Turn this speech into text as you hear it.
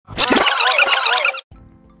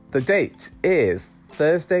The date is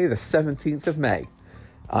Thursday, the 17th of May.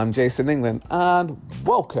 I'm Jason England, and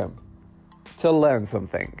welcome to Learn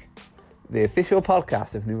Something, the official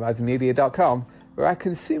podcast of NewRisingMedia.com, where I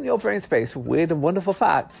consume your brain space with weird and wonderful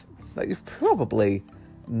facts that you've probably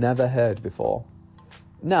never heard before.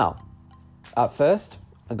 Now, at first,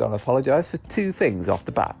 I'm going to apologise for two things off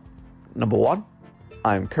the bat. Number one,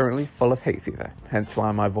 I'm currently full of hay fever, hence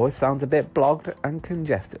why my voice sounds a bit blogged and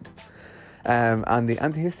congested. And the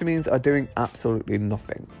antihistamines are doing absolutely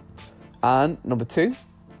nothing. And number two,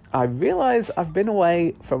 I realise I've been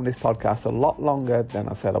away from this podcast a lot longer than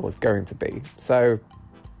I said I was going to be. So,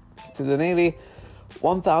 to the nearly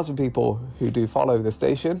 1,000 people who do follow the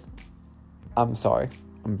station, I'm sorry.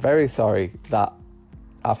 I'm very sorry that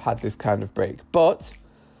I've had this kind of break. But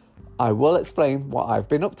I will explain what I've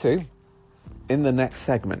been up to in the next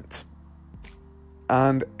segment.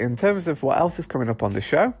 And in terms of what else is coming up on the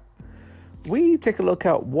show, we take a look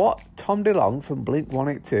at what Tom DeLonge from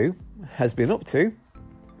Blink-182 has been up to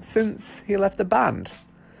since he left the band.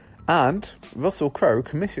 And Russell Crowe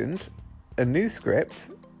commissioned a new script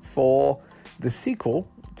for the sequel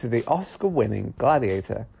to the Oscar-winning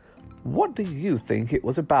Gladiator. What do you think it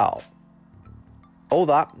was about? All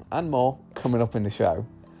that and more coming up in the show.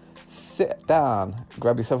 Sit down,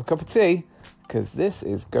 grab yourself a cup of tea, because this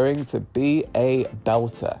is going to be a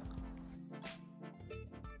belter.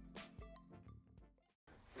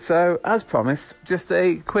 So, as promised, just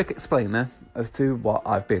a quick explainer as to what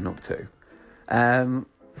I've been up to.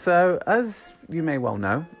 So, as you may well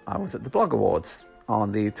know, I was at the Blog Awards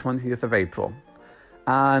on the 20th of April.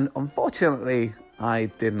 And unfortunately, I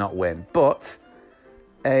did not win. But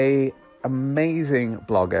an amazing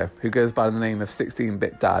blogger who goes by the name of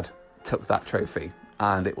 16-Bit Dad took that trophy.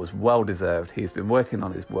 And it was well deserved. He's been working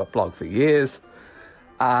on his blog for years.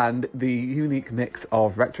 And the unique mix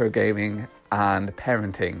of retro gaming and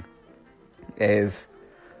parenting is,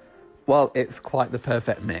 well, it's quite the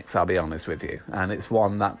perfect mix, I'll be honest with you. And it's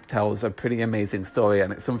one that tells a pretty amazing story,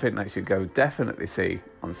 and it's something that you should go definitely see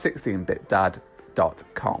on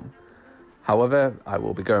 16bitdad.com. However, I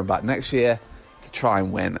will be going back next year to try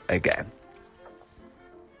and win again.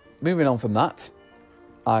 Moving on from that,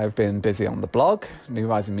 I've been busy on the blog,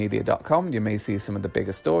 newrisingmedia.com. You may see some of the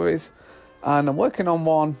bigger stories, and I'm working on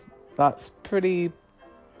one that's pretty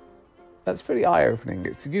eye-opening.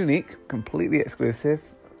 It's unique, completely exclusive,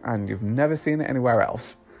 and you've never seen it anywhere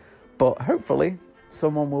else. But hopefully,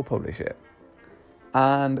 someone will publish it.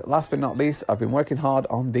 And last but not least, I've been working hard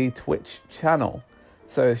on the Twitch channel.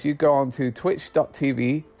 So if you go on to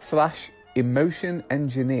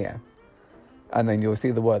twitch.tv/emotionengineer, and then you'll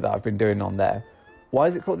see the work that I've been doing on there. Why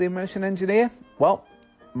is it called the Emotion Engineer? Well,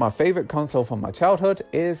 my favourite console from my childhood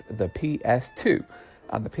is the PS2.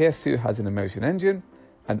 And the PS2 has an emotion engine,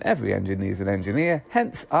 and every engine needs an engineer,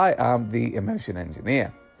 hence I am the Emotion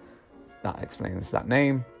Engineer. That explains that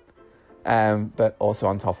name. But also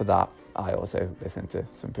on top of that, I also listen to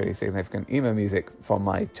some pretty significant emo music from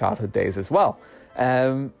my childhood days as well.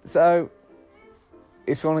 So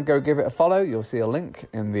if you want to go give it a follow, you'll see a link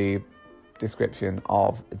in the description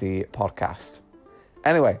of the podcast.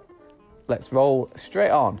 Anyway, let's roll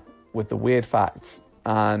straight on with the weird facts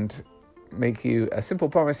and make you a simple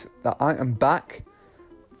promise that I am back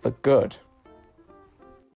for good.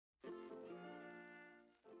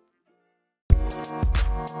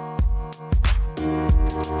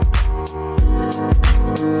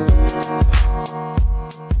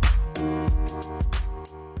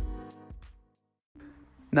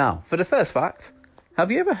 Now, for the first fact, have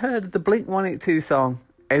you ever heard the Blink-182 song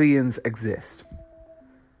Aliens Exist?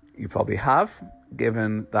 You probably have,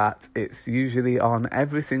 given that it's usually on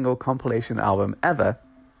every single compilation album ever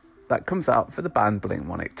that comes out for the band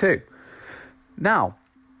Blink-182. Now,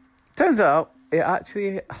 turns out it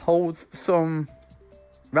actually holds some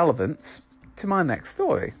relevance to my next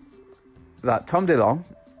story. That Tom DeLonge,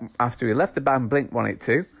 after he left the band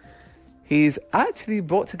Blink-182, he's actually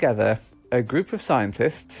brought together a group of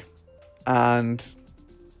scientists, and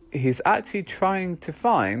he's actually trying to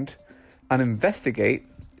find and investigate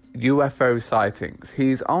UFO sightings.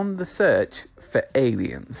 He's on the search for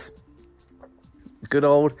aliens. Good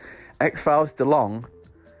old X-Files DeLonge.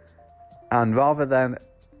 And rather than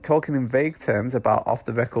talking in vague terms about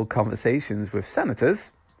off-the-record conversations with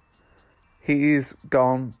senators, he's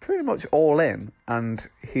gone pretty much all in, and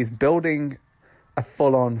he's building a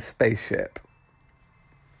full-on spaceship.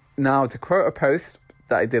 Now, to quote a post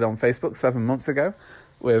that I did on Facebook 7 months ago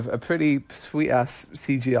with a pretty sweet-ass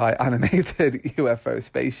CGI animated UFO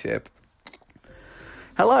spaceship.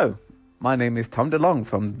 Hello, my name is Tom DeLonge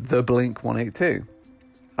from the Blink-182.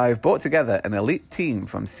 I've brought together an elite team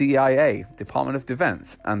from CIA, Department of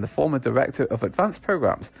Defense, and the former Director of Advanced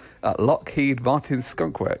Programs at Lockheed Martin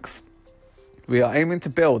Skunk Works. We are aiming to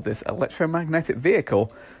build this electromagnetic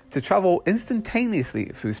vehicle to travel instantaneously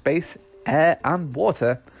through space, air, and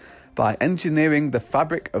water by engineering the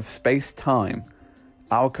fabric of space-time.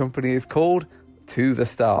 Our company is called To the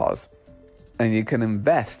Stars, and you can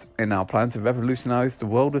invest in our plan to revolutionize the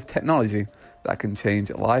world of technology that can change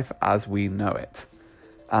life as we know it.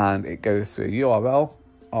 And it goes to a URL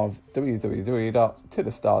of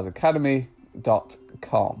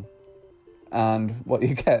www.tothestarsacademy.com. And what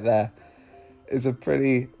you get there is a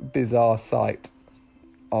pretty bizarre site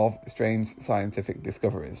of strange scientific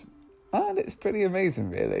discoveries. And it's pretty amazing,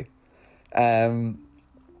 really.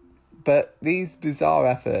 But these bizarre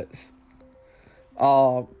efforts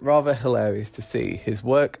are rather hilarious to see. His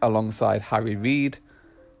work alongside Harry Reid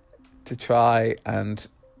to try and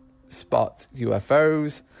spot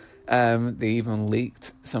UFOs. They even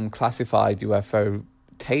leaked some classified UFO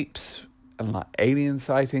tapes and like alien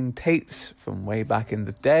sighting tapes from way back in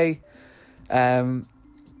the day.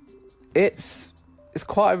 It's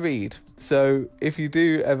quite a read. So if you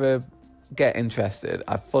do ever get interested,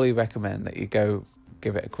 I fully recommend that you go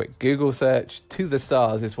give it a quick Google search. To the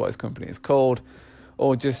Stars is what his company is called.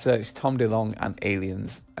 Or just search Tom DeLonge and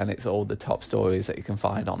aliens, and it's all the top stories that you can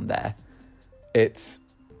find on there. It's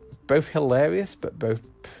both hilarious, but both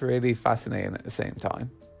pretty fascinating at the same time.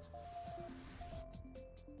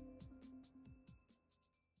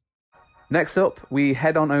 Next up, we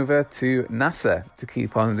head on over to NASA to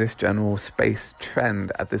keep on this general space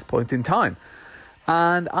trend at this point in time.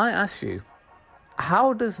 And I ask you,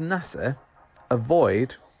 how does NASA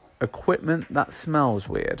avoid equipment that smells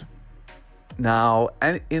weird? Now,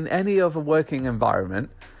 in any other working environment,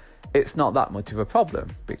 it's not that much of a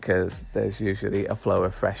problem because there's usually a flow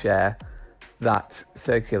of fresh air that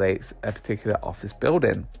circulates a particular office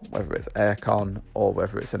building, whether it's aircon or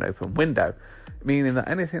whether it's an open window, meaning that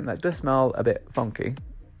anything that does smell a bit funky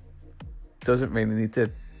doesn't really need to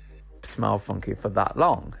smell funky for that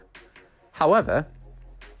long. However,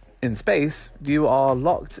 in space, you are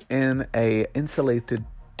locked in a insulated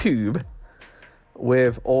tube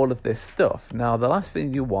with all of this stuff. Now, the last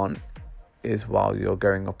thing you want is, while you're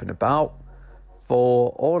going up and about, for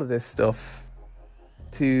all of this stuff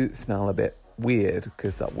to smell a bit weird,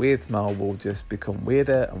 because that weird smell will just become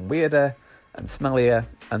weirder and weirder and smellier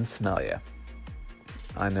and smellier.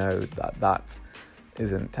 I know that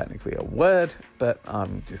isn't technically a word, but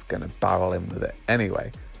I'm just going to barrel in with it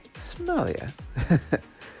anyway. Smellier.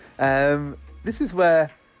 This is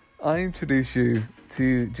where I introduce you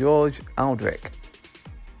to George Aldrich,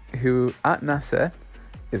 who at NASA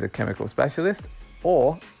is a chemical specialist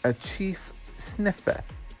or a chief sniffer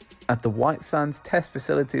at the White Sands Test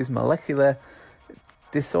Facility's Molecular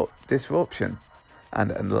Disruption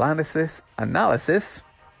and Analysis,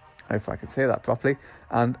 if I can say that properly,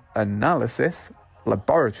 and Analysis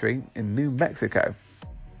Laboratory in New Mexico.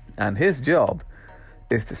 And his job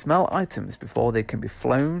is to smell items before they can be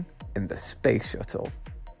flown in the space shuttle.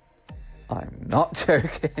 I'm not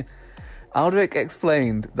joking. Aldrich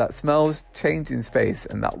explained that smells change in space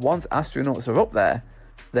and that once astronauts are up there,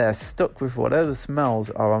 they're stuck with whatever smells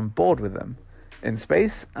are on board with them. In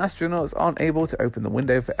space, astronauts aren't able to open the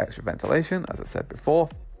window for extra ventilation, as I said before.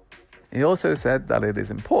 He also said that it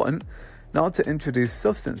is important not to introduce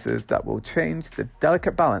substances that will change the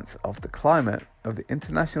delicate balance of the climate of the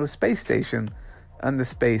International Space Station and the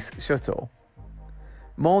Space Shuttle.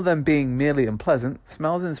 More than being merely unpleasant,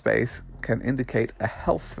 smells in space can indicate a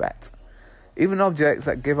health threat. Even objects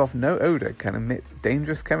that give off no odor can emit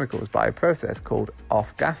dangerous chemicals by a process called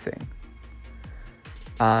off-gassing.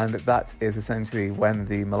 And that is essentially when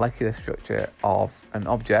the molecular structure of an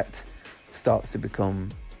object starts to become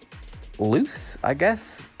loose, I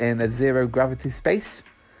guess, in a zero-gravity space.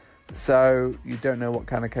 So you don't know what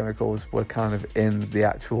kind of chemicals were kind of in the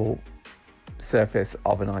actual surface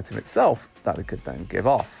of an item itself that it could then give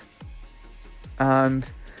off.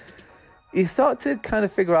 And you start to kind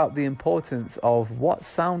of figure out the importance of what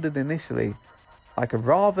sounded initially like a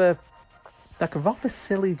rather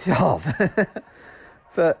silly job,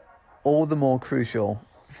 but all the more crucial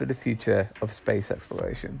for the future of space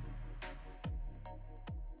exploration.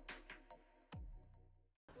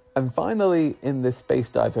 And finally, in this space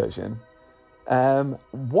diversion,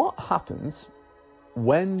 what happens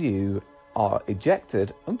when you are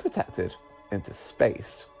ejected unprotected into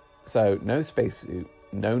space? So no spacesuit,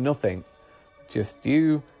 no nothing, just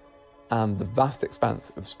you and the vast expanse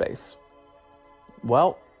of space.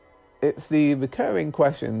 Well, it's the recurring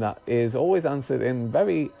question that is always answered in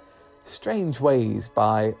very strange ways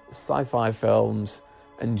by sci-fi films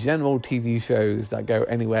and general TV shows that go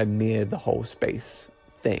anywhere near the whole space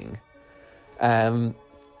thing.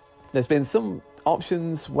 There's been some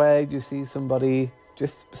options where you see somebody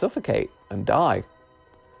just suffocate and die.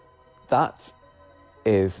 That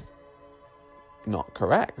is not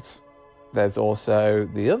correct. There's also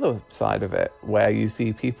the other side of it, where you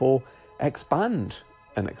see people expand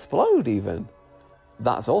and explode even.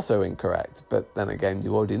 That's also incorrect. But then again,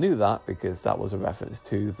 you already knew that because that was a reference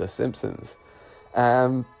to The Simpsons.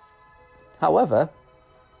 However,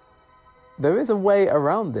 there is a way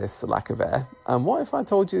around this lack of air. And what if I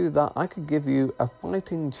told you that I could give you a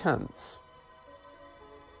fighting chance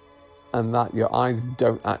and that your eyes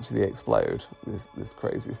don't actually explode? This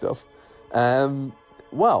crazy stuff.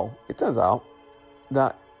 Well, it turns out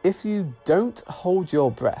that if you don't hold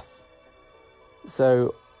your breath,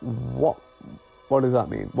 so what does that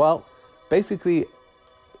mean? Well, basically,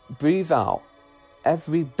 breathe out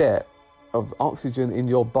every bit of oxygen in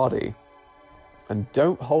your body and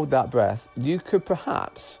don't hold that breath, you could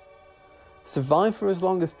perhaps survive for as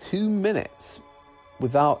long as 2 minutes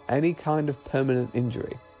without any kind of permanent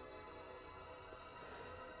injury.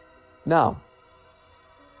 Now,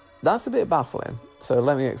 that's a bit baffling, so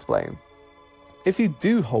let me explain. If you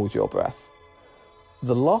do hold your breath,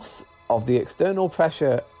 the loss of the external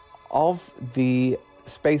pressure of the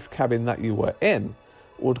space cabin that you were in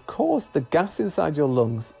would cause the gas inside your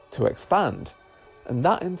lungs to expand, and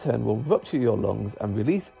that in turn will rupture your lungs and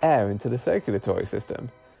release air into the circulatory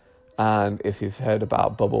system. And if you've heard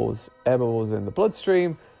about bubbles, air bubbles in the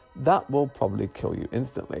bloodstream, that will probably kill you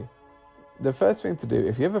instantly. The first thing to do,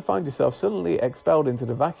 if you ever find yourself suddenly expelled into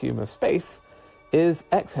the vacuum of space, is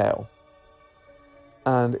exhale.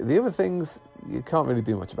 And the other things you can't really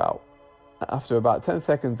do much about. After about 10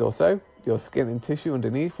 seconds or so, your skin and tissue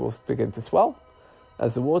underneath will begin to swell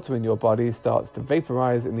as the water in your body starts to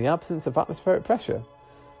vaporize in the absence of atmospheric pressure.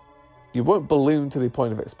 You won't balloon to the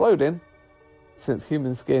point of exploding, since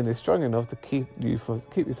human skin is strong enough to keep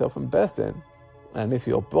yourself from bursting. And if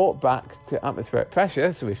you're brought back to atmospheric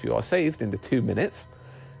pressure, so if you are saved in the 2 minutes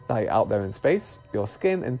that you're out there in space, your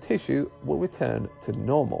skin and tissue will return to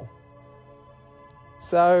normal.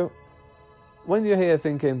 So, when you're here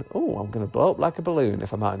thinking, oh, I'm going to blow up like a balloon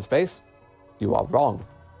if I'm out in space, you are wrong.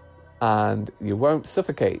 And you won't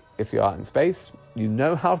suffocate if you're out in space. You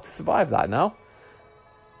know how to survive that now.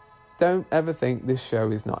 Don't ever think this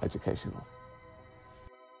show is not educational.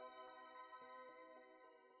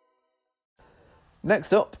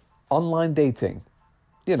 Next up, online dating.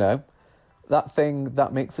 You know, that thing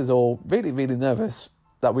that makes us all really, really nervous,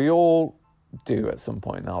 that we all do at some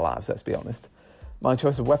point in our lives, let's be honest. My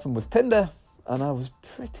choice of weapon was Tinder, and I was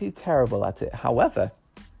pretty terrible at it. However,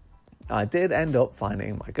 I did end up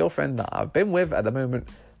finding my girlfriend that I've been with at the moment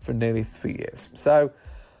for nearly 3 years. So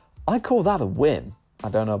I call that a win. I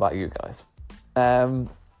don't know about you guys.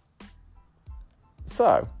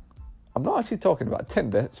 So I'm not actually talking about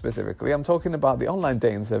Tinder specifically. I'm talking about the online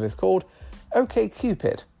dating service called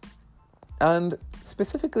OkCupid, and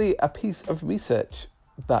specifically a piece of research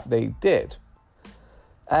that they did.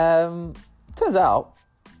 Turns out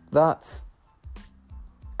that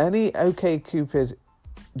any OkCupid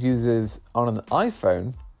users on an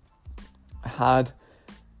iPhone had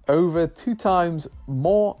over 2 times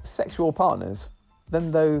more sexual partners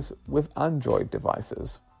than those with Android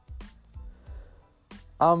devices.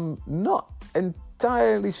 I'm not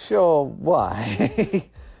entirely sure why.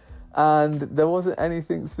 And there wasn't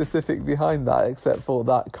anything specific behind that except for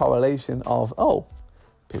that correlation of,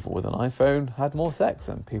 people with an iPhone had more sex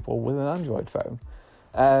than people with an Android phone.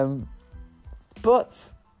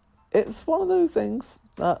 But it's one of those things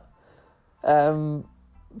that kind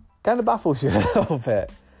of baffles you a little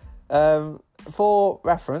bit. For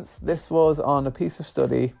reference, this was on a piece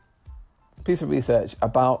of research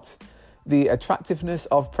about the attractiveness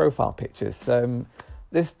of profile pictures.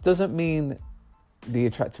 This doesn't mean the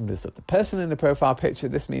attractiveness of the person in the profile picture.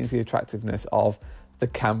 This means the attractiveness of the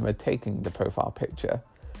camera taking the profile picture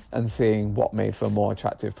and seeing what made for a more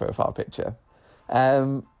attractive profile picture.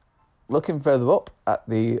 Looking further up at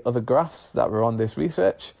the other graphs that were on this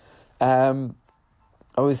research,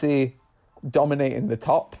 obviously dominating the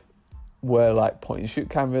top were like point and shoot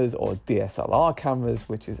cameras or DSLR cameras,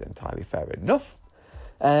 which is entirely fair enough.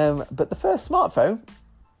 But the first smartphone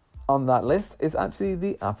on that list is actually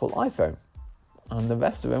the Apple iPhone. And the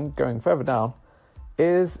rest of them, going further down,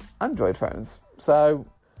 is Android phones. So,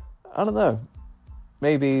 I don't know.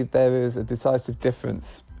 Maybe there is a decisive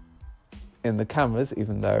difference in the cameras,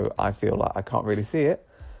 even though I feel like I can't really see it.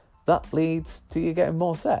 That leads to you getting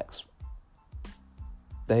more sex.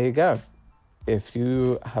 There you go. If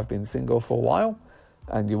you have been single for a while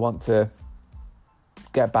and you want to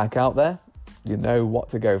get back out there. You know what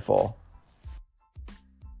to go for.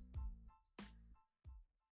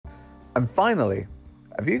 And finally,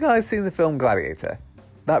 have you guys seen the film Gladiator?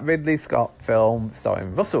 That Ridley Scott film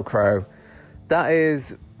starring Russell Crowe. That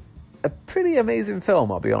is a pretty amazing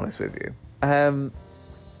film, I'll be honest with you.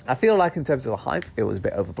 I feel like in terms of the hype, it was a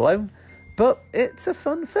bit overblown, but it's a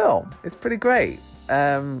fun film. It's pretty great.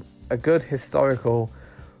 A good historical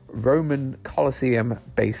Roman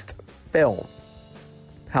Colosseum-based film.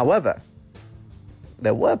 However,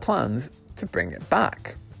 there were plans to bring it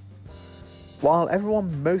back. While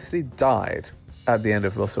everyone mostly died at the end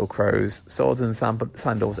of Russell Crowe's Swords and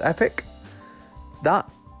Sandals epic, that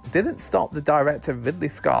didn't stop the director Ridley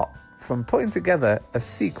Scott from putting together a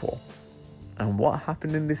sequel. And what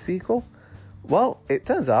happened in this sequel? Well, it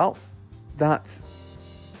turns out that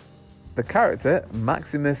the character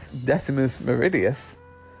Maximus Decimus Meridius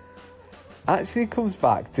actually comes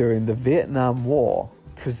back during the Vietnam War,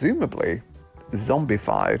 presumably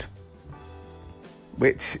zombified,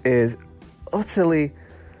 which is utterly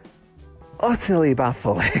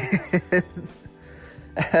baffling.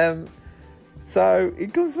 So he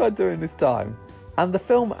comes back during this time, and the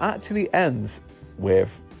film actually ends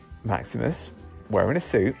with Maximus wearing a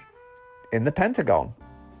suit in the Pentagon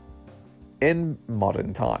in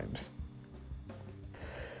modern times.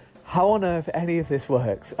 How on earth any of this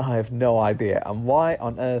works, I have no idea, and why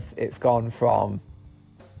on earth it's gone from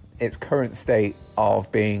its current state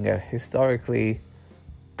of being a historically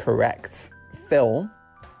correct film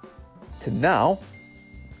to now,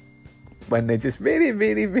 when they just really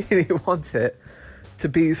want it to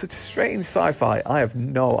be such strange sci-fi. I have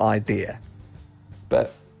no idea.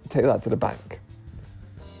 But take that to the bank.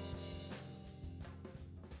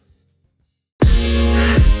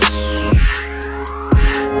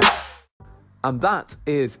 And that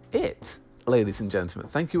is it, ladies and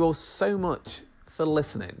gentlemen. Thank you all so much for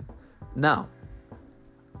listening. Now,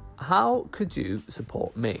 how could you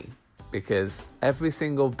support me? Because every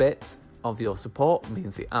single bit of your support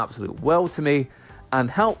means the absolute world to me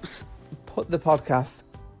and helps put the podcast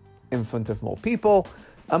in front of more people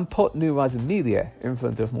and put New Rising Media in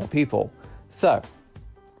front of more people. So,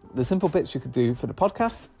 the simple bits you could do for the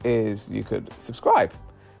podcast is you could subscribe,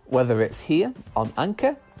 whether it's here on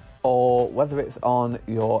Anchor or whether it's on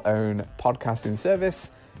your own podcasting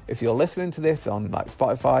service. If you're listening to this on like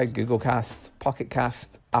Spotify, Google Cast, Pocket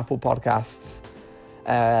Cast, Apple Podcasts,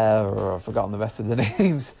 I've forgotten the rest of the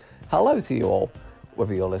names. Hello to you all,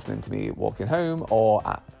 whether you're listening to me walking home or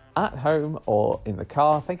at home or in the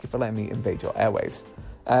car. Thank you for letting me invade your airwaves.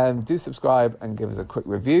 Do subscribe and give us a quick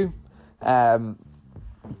review.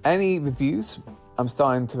 Any reviews, I'm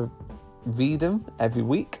starting to read them every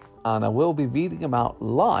week, and I will be reading them out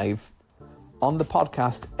live on the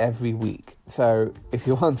podcast every week. So if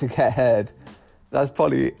you want to get heard, that's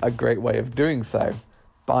probably a great way of doing so,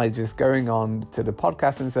 by just going on to the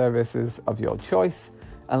podcasting services of your choice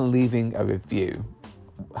and leaving a review.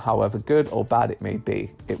 However good or bad it may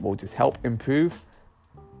be, it will just help improve.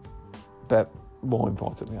 But more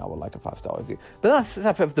importantly, I would like a 5-star review. But that's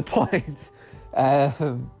the point.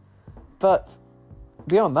 But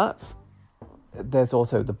beyond that, there's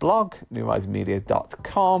also the blog,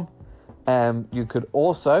 newrisingmedia.com. You could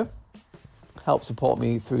also help support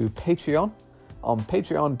me through Patreon on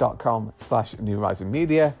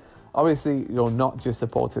patreon.com/newrisingmedia. Obviously, you're not just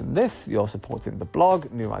supporting this, you're supporting the blog,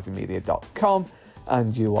 newrisingmedia.com,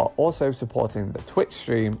 and you are also supporting the Twitch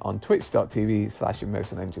stream on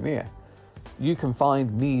twitch.tv/immersionengineer. You can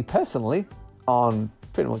find me personally on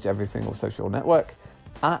pretty much every single social network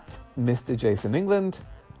at Mr. Jason England,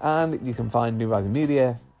 and you can find New Rising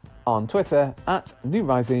Media on Twitter at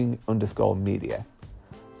newrising_media.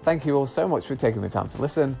 Thank you all so much for taking the time to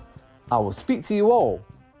listen. I will speak to you all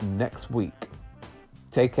next week.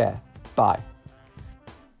 Take care. Bye.